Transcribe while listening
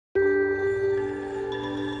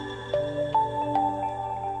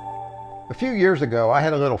A few years ago, I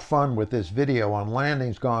had a little fun with this video on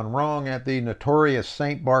landings gone wrong at the notorious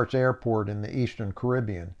Saint Barth's Airport in the Eastern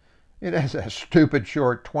Caribbean. It has a stupid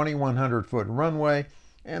short 2,100-foot runway,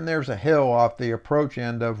 and there's a hill off the approach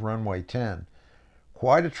end of runway 10.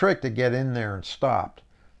 Quite a trick to get in there and stopped.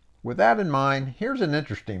 With that in mind, here's an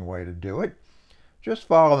interesting way to do it. Just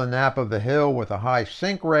follow the nap of the hill with a high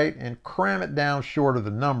sink rate and cram it down short of the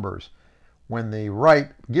numbers. When the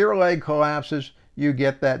right gear leg collapses, you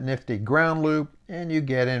get that nifty ground loop and you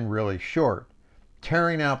get in really short.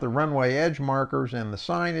 Tearing out the runway edge markers and the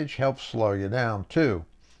signage helps slow you down too.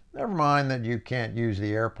 Never mind that you can't use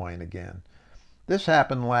the airplane again. This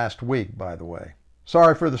happened last week, by the way.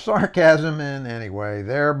 Sorry for the sarcasm, and anyway,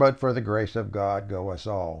 there but for the grace of God go us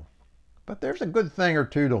all. But there's a good thing or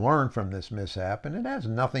two to learn from this mishap, and it has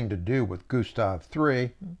nothing to do with Gustaf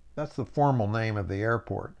III. That's the formal name of the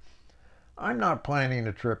airport. I'm not planning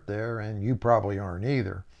a trip there, and you probably aren't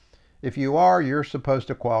either. If you are, you're supposed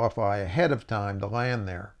to qualify ahead of time to land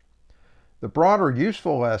there. The broader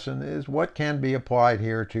useful lesson is what can be applied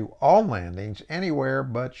here to all landings anywhere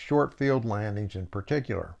but short field landings in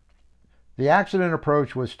particular. The accident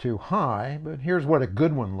approach was too high, but here's what a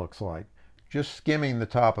good one looks like. Just skimming the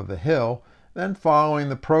top of the hill, then following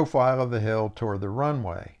the profile of the hill toward the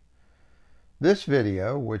runway. This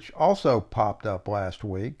video, which also popped up last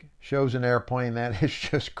week, shows an airplane that is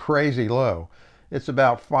just crazy low. It's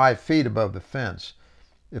about 5 feet above the fence.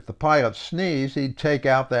 If the pilot sneezed, he'd take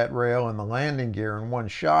out that rail and the landing gear in one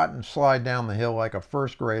shot and slide down the hill like a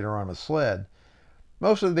first grader on a sled.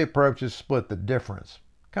 Most of the approaches split the difference,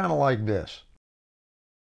 kind of like this.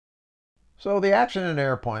 So the accident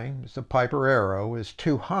airplane, it's a Piper Arrow, is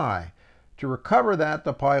too high. To recover that,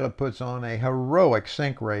 the pilot puts on a heroic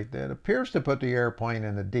sink rate that appears to put the airplane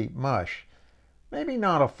in a deep mush. Maybe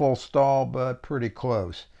not a full stall, but pretty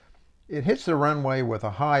close. It hits the runway with a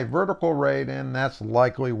high vertical rate, and that's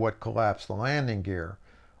likely what collapsed the landing gear,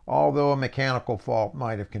 although a mechanical fault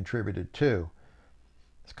might have contributed too.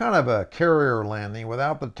 It's kind of a carrier landing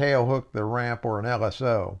without the tail hook, the ramp, or an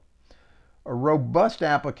LSO. A robust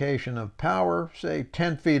application of power, say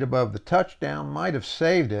 10 feet above the touchdown, might have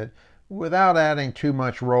saved it without adding too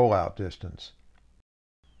much rollout distance.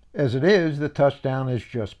 As it is, the touchdown is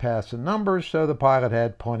just past the numbers, so the pilot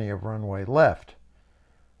had plenty of runway left.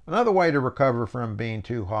 Another way to recover from being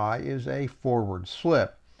too high is a forward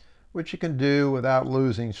slip, which you can do without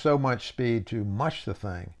losing so much speed to mush the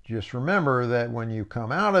thing. Just remember that when you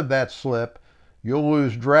come out of that slip, you'll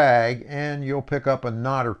lose drag and you'll pick up a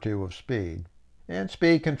knot or two of speed. And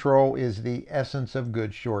speed control is the essence of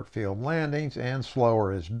good short field landings, and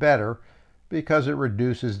slower is better because it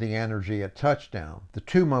reduces the energy at touchdown. The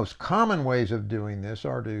two most common ways of doing this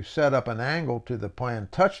are to set up an angle to the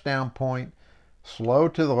planned touchdown point, slow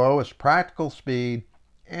to the lowest practical speed,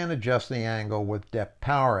 and adjust the angle with depth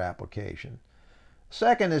power application.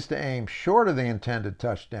 Second is to aim short of the intended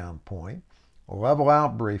touchdown point, level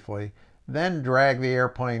out briefly, then drag the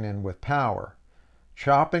airplane in with power.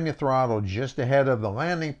 Chopping the throttle just ahead of the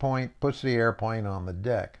landing point puts the airplane on the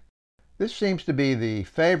deck. This seems to be the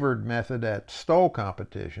favored method at STOL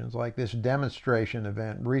competitions, like this demonstration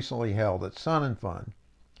event recently held at Sun & Fun.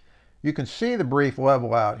 You can see the brief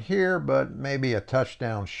level out here, but maybe a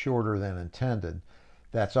touchdown shorter than intended.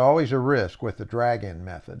 That's always a risk with the drag-in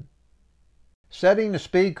method. Setting the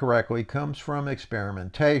speed correctly comes from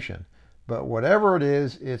experimentation, but whatever it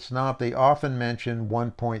is, it's not the often mentioned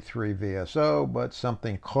 1.3 VSO, but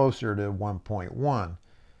something closer to 1.1,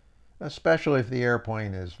 especially if the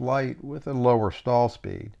airplane is light with a lower stall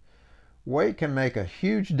speed. Weight can make a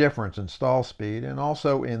huge difference in stall speed and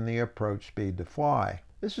also in the approach speed to fly.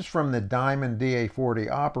 This is from the Diamond DA40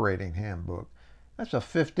 operating handbook. That's a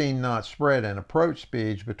 15-knot spread in approach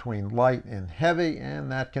speeds between light and heavy, and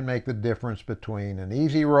that can make the difference between an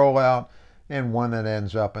easy rollout and one that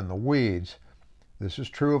ends up in the weeds. This is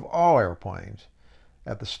true of all airplanes.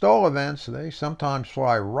 At the STOL events, they sometimes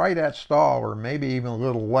fly right at stall or maybe even a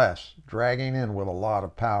little less, dragging in with a lot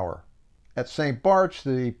of power. At Saint Barth's,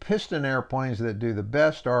 the piston airplanes that do the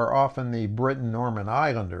best are often the Britten-Norman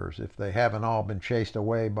Islanders, if they haven't all been chased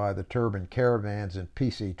away by the turbine caravans and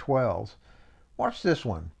PC-12s. Watch this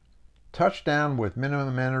one. Touchdown with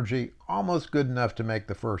minimum energy, almost good enough to make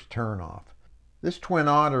the first turnoff. This Twin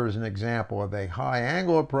Otter is an example of a high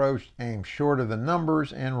angle approach aimed short of the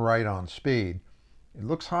numbers and right on speed. It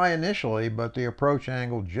looks high initially, but the approach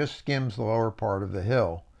angle just skims the lower part of the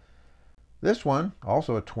hill. This one,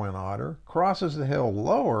 also a Twin Otter, crosses the hill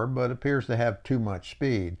lower but appears to have too much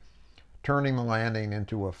speed, turning the landing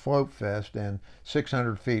into a float fest and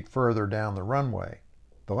 600 feet further down the runway.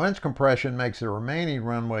 The lens compression makes the remaining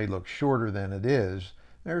runway look shorter than it is,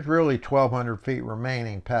 There's really 1,200 feet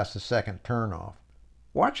remaining past the second turnoff.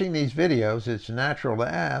 Watching these videos, it's natural to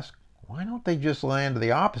ask, why don't they just land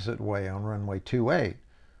the opposite way on runway 28?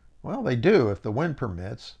 Well, they do if the wind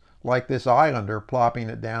permits, like this islander plopping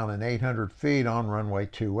it down in 800 feet on runway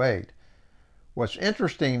 28. What's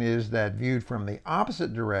interesting is that viewed from the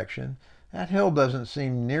opposite direction, that hill doesn't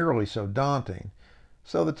seem nearly so daunting.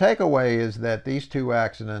 So the takeaway is that these two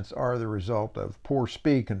accidents are the result of poor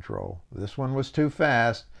speed control. This one was too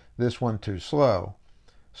fast, this one too slow.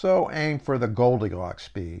 So aim for the Goldilocks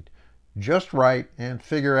speed. Just right, and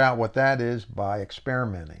figure out what that is by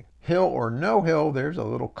experimenting. Hill or no hill, there's a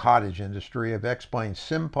little cottage industry of X-plane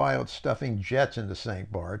sim pilots stuffing jets into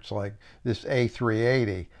Saint Barth's, like this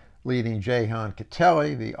A380, leading Jehen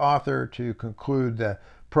Kateli, the author, to conclude that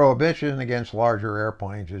prohibition against larger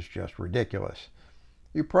airplanes is just ridiculous.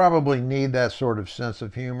 You probably need that sort of sense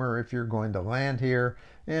of humor if you're going to land here,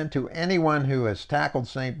 and to anyone who has tackled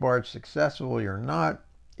Saint Barth's successfully or not,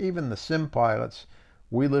 even the sim pilots,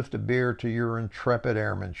 we lift a beer to your intrepid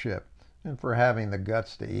airmanship and for having the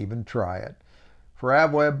guts to even try it. For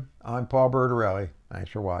AVweb, I'm Bertorelli.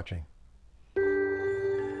 Thanks for watching.